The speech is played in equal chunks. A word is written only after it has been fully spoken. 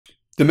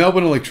The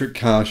Melbourne Electric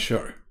Car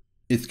Show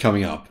is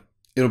coming up.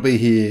 It'll be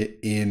here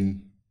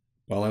in,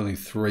 well, only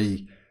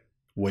 3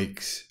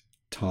 weeks'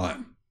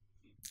 time.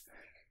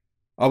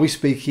 I'll be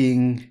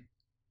speaking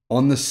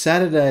on the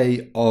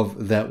Saturday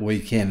of that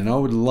weekend, and I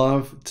would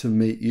love to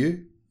meet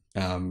you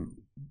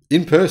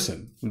in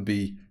person. Would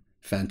be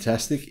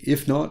fantastic.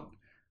 If not,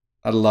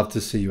 I'd love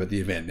to see you at the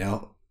event.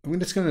 Now, I'm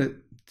just going to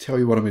tell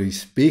you what I'm going to be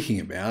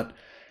speaking about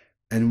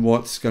and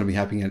what's going to be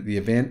happening at the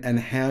event and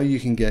how you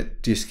can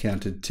get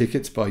discounted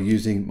tickets by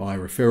using my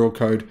referral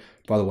code.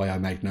 By the way, I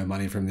make no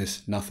money from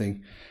this,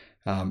 nothing.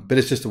 But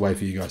it's just a way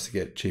for you guys to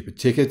get cheaper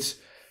tickets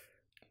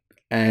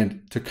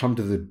and to come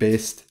to the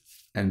best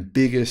and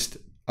biggest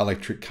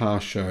electric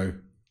car show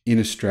in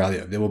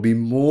Australia. There will be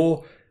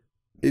more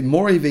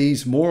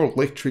EVs, more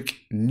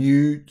electric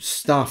new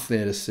stuff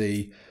there to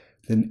see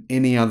than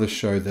any other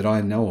show that I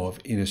know of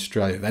in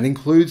Australia. That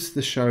includes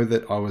the show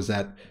that I was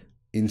at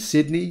in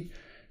Sydney,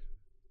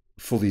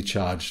 Fully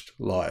Charged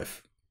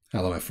Live.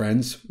 Hello, my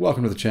friends.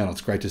 Welcome to the channel.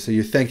 It's great to see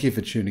you. Thank you for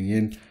tuning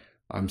in.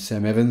 I'm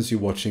Sam Evans. You're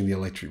watching the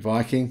Electric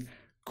Viking.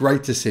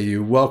 Great to see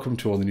you. Welcome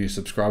to all the new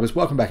subscribers.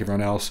 Welcome back,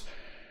 everyone else.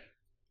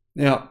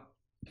 Now,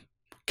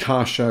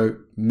 car show,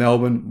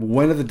 Melbourne.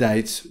 When are the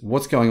dates?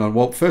 What's going on?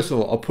 Well, first of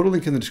all, I'll put a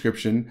link in the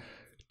description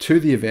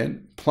to the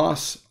event.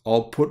 Plus,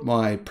 I'll put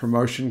my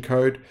promotion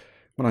code.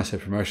 When I say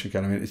promotion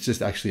code, I mean it's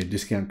just actually a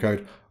discount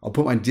code. I'll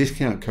put my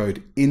discount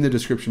code in the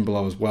description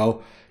below as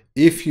well.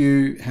 If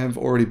you have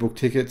already booked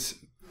tickets,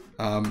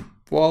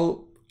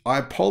 well, I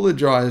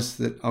apologize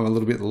that I'm a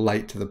little bit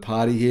late to the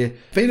party here.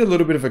 Been a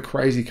little bit of a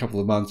crazy couple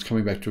of months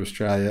coming back to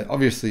Australia.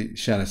 Obviously,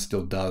 Shanna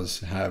still does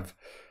have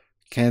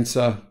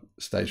cancer,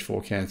 stage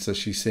 4 cancer.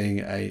 She's seeing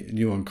a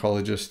new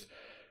oncologist,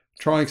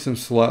 trying some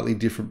slightly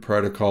different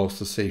protocols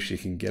to see if she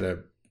can get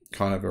a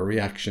kind of a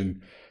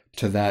reaction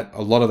to that.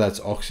 A lot of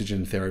that's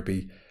oxygen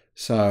therapy.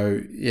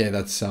 So yeah,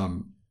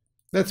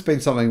 that's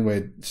been something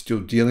we're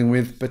still dealing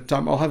with, but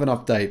I'll have an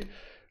update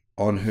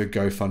on her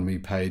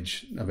GoFundMe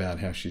page about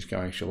how she's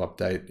going. She'll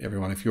update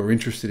everyone if you're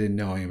interested in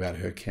knowing about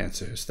her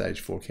cancer, her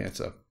stage 4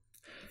 cancer.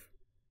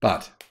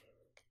 But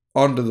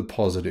on to the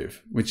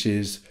positive, which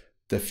is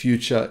the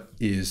future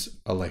is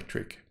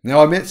electric.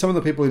 Now, I met some of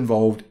the people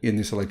involved in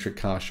this electric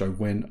car show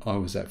when I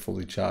was at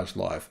Fully Charged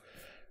Live.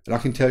 And I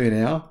can tell you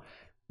now,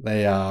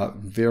 they are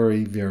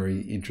very,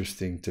 very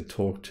interesting to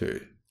talk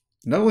to.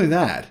 Not only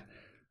that,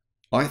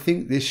 I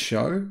think this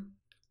show,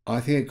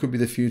 I think it could be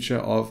the future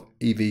of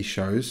EV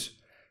shows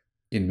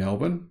in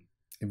Melbourne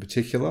in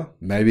particular,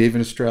 maybe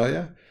even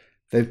Australia.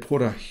 They've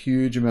put a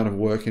huge amount of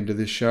work into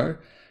this show.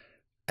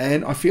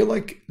 And I feel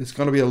like there's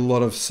going to be a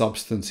lot of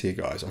substance here,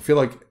 guys. I feel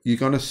like you're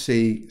going to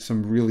see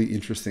some really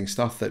interesting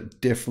stuff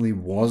that definitely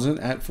wasn't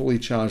at Fully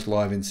Charged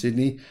Live in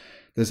Sydney.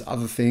 There's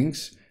other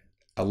things,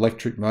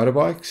 electric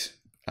motorbikes.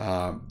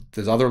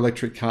 There's other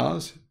electric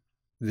cars.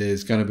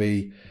 There's going to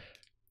be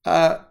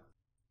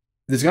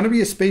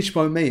a speech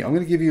by me. I'm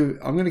going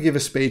to give a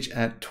speech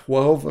at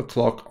 12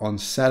 o'clock on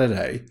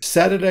Saturday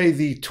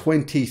the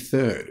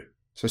 23rd.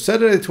 So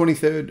Saturday the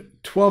 23rd,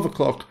 12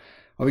 o'clock,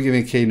 I'll be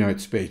giving a keynote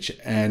speech,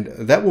 and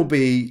that will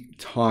be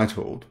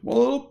titled,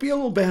 well, it'll be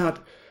all about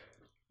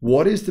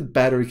what is the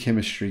battery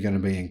chemistry going to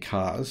be in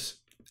cars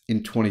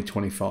in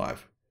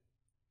 2025?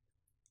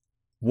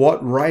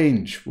 What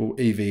range will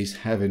EVs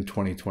have in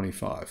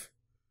 2025?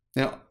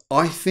 Now,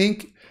 I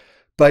think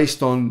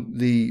based on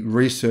the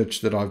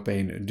research that I've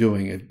been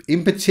doing,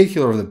 in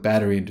particular of the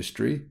battery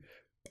industry,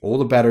 all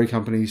the battery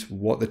companies,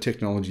 what the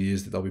technology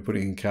is that they'll be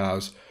putting in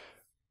cars,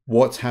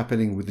 what's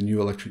happening with the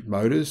new electric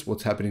motors,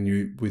 what's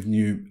happening with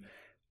new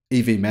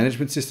EV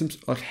management systems,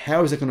 like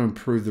how is it going to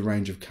improve the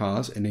range of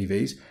cars and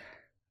EVs?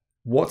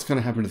 What's going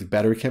to happen to the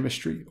battery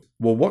chemistry?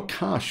 Well, what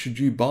car should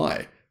you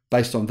buy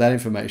based on that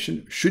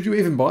information? Should you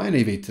even buy an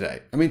EV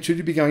today? I mean, should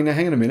you be going, now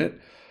hang on a minute,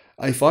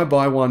 if I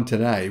buy one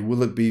today,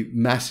 will it be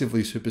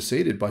massively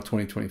superseded by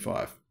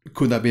 2025?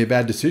 Could that be a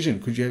bad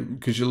decision? Could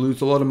you lose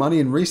a lot of money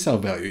in resale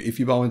value if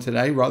you buy one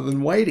today rather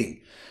than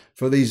waiting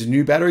for these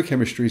new battery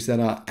chemistries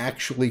that are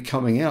actually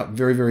coming out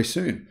very, very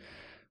soon?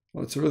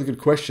 Well, it's a really good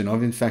question.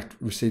 I've in fact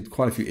received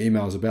quite a few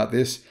emails about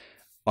this.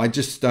 I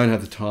just don't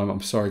have the time,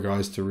 I'm sorry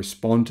guys, to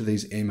respond to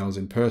these emails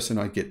in person.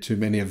 I get too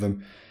many of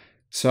them.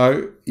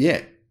 So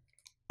yeah,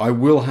 I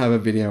will have a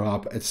video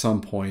up at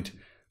some point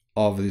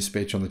of this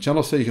speech on the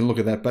channel, so you can look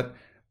at that. But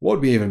what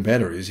would be even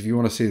better is if you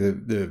want to see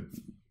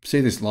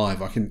see this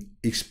live, I can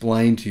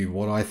explain to you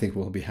what I think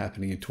will be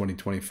happening in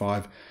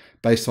 2025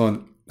 based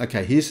on,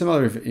 okay, here's some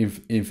other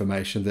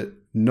information that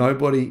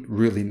nobody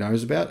really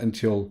knows about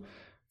until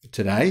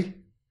today.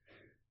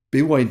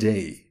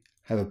 BYD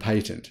have a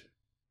patent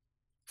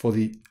for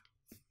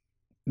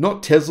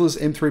not Tesla's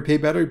M3P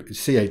battery, but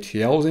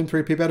CATL's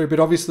M3P battery, but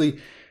obviously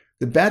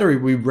the battery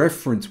we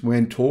reference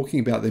when talking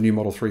about the new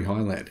Model 3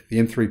 Highland, the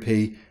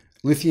M3P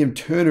lithium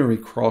ternary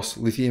cross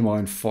lithium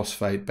iron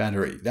phosphate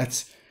battery.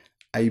 That's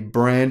a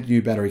brand new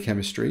battery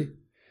chemistry.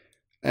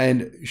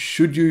 And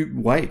should you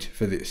wait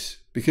for this?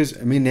 Because,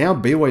 I mean, now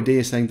BYD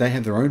is saying they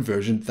have their own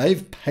version.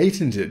 They've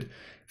patented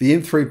the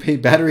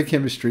M3P battery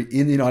chemistry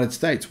in the United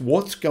States.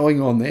 What's going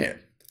on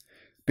there?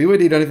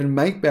 BYD don't even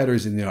make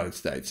batteries in the United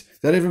States.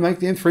 They don't even make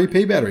the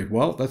M3P battery.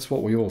 Well, that's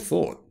what we all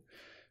thought.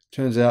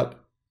 Turns out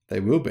they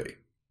will be.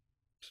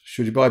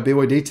 Should you buy a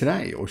BYD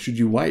today, or should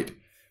you wait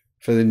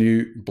for the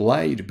new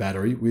Blade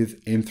battery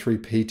with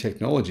M3P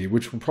technology,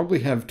 which will probably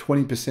have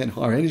 20%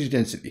 higher energy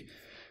density?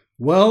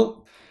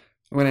 Well,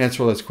 I'm going to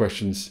answer all those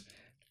questions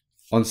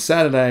on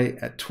Saturday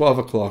at 12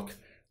 o'clock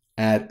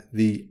at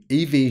the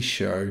EV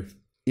show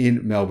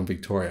in Melbourne,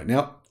 Victoria.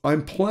 Now,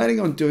 I'm planning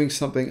on doing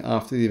something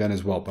after the event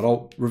as well, but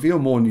I'll reveal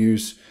more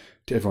news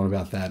to everyone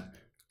about that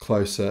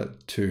closer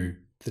to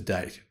the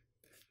date.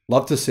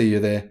 Love to see you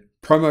there.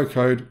 Promo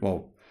code,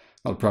 well,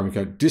 not a promo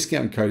code,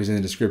 discount code is in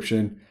the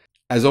description.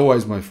 As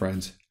always, my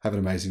friends, have an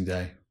amazing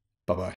day. Bye-bye.